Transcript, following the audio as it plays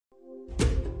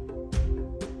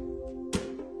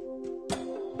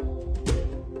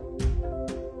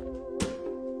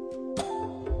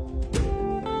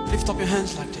Lift up your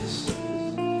hands like this.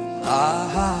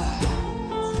 Ah,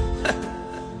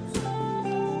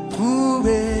 ooh,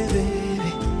 baby.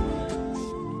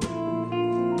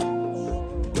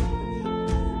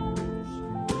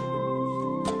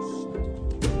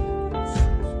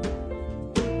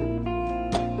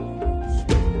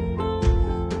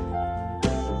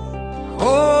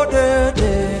 Oh,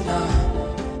 now.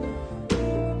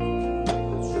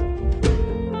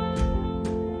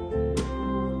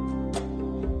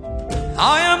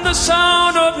 I am the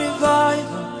sound of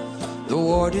revival. The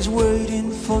world is waiting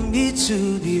for me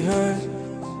to be heard.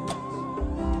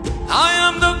 I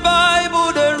am the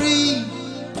Bible they read.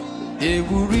 They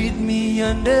will read me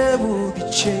and they will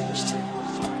be changed.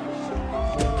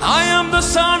 I am the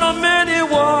sound of many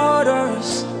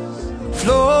waters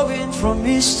flowing from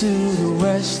east to the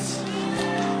west.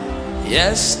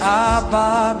 Yes,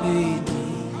 Abba made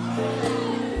me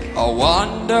a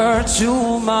wonder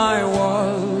to my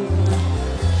world.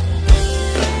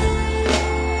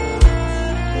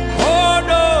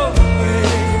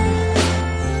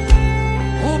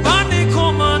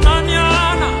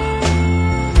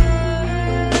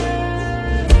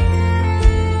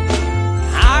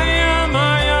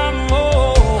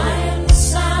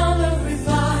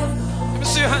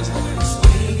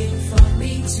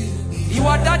 You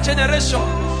are that generation.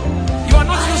 You are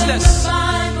not useless.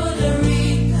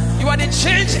 You are the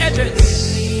change agents.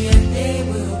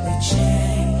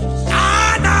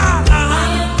 I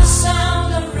am the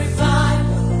sound of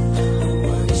revival. The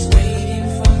world is waiting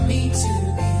for me to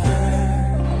be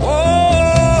heard. Oh,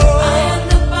 I am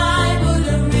the Bible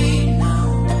to read now.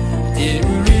 They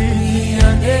will read me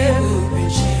and they will be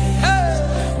changed.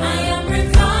 I am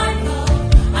revival.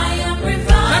 I am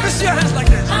revival. Let me see your hands like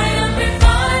this. I am revival.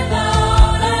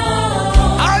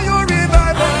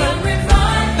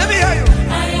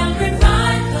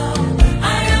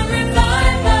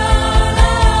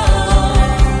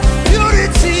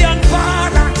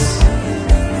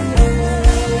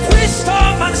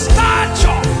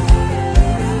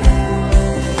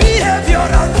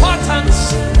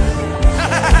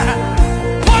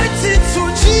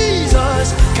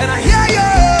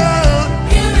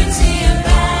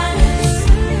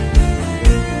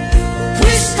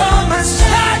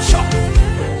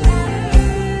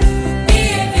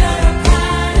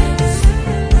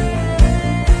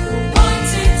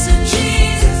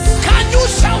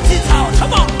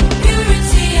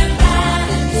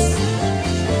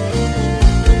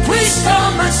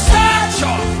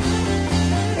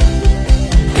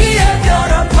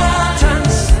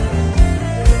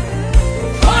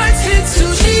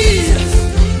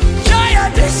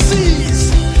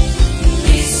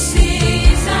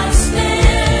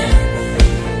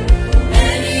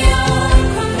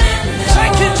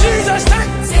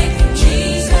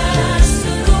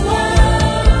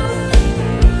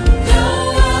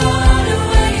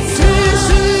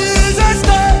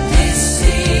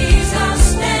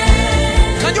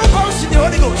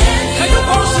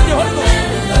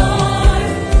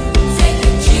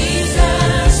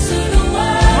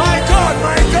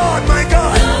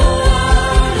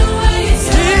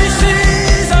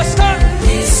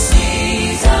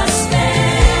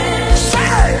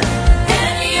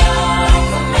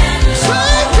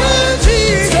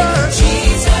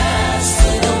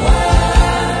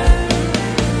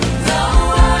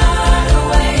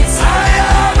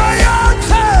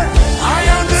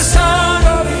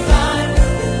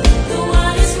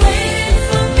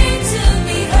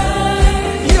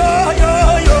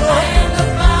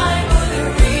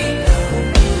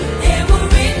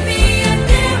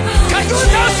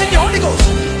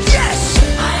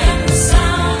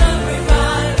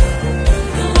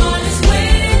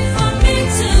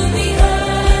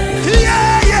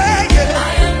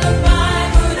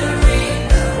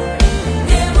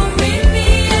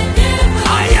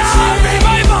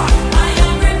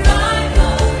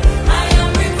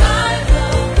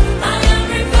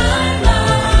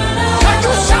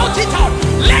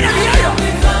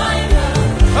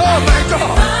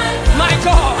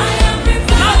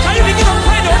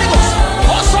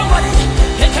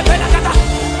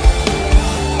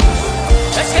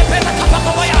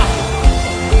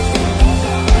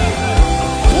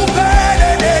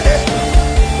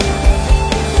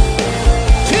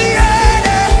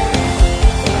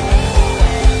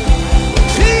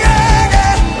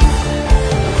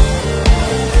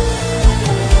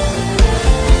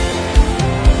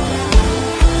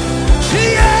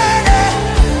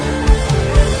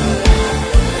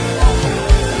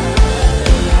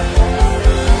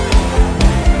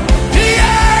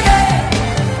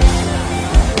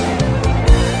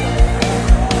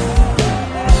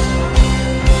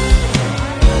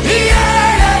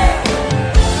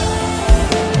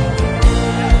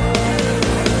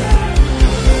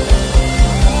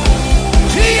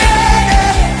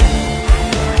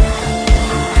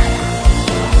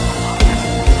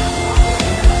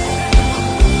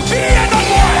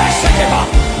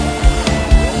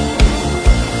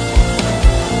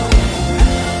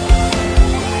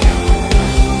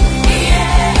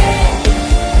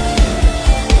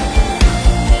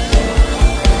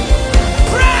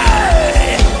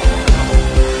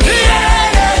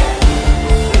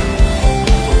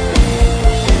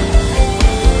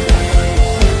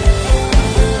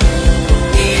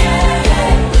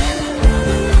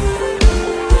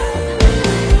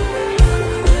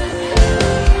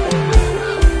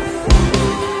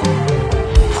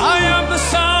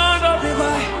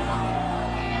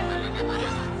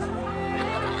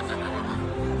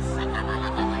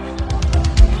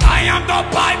 no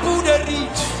Bible they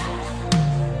read.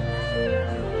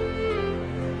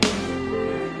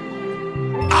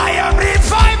 I am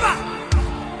reviver.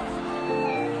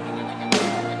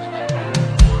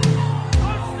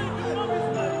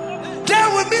 They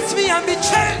will meet me and be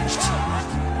changed.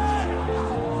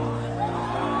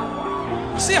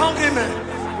 See, hungry man.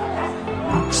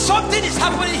 Something is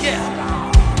happening here.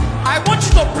 I want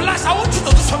you to blast. I want you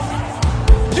to do something.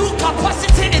 Do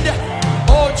capacity in the.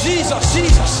 Oh Jesus,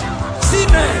 Jesus. See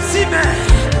man, see man,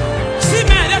 see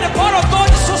man. That the power of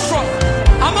God is so strong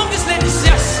among these ladies.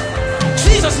 Yes,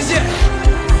 Jesus is here.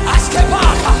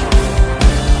 Ask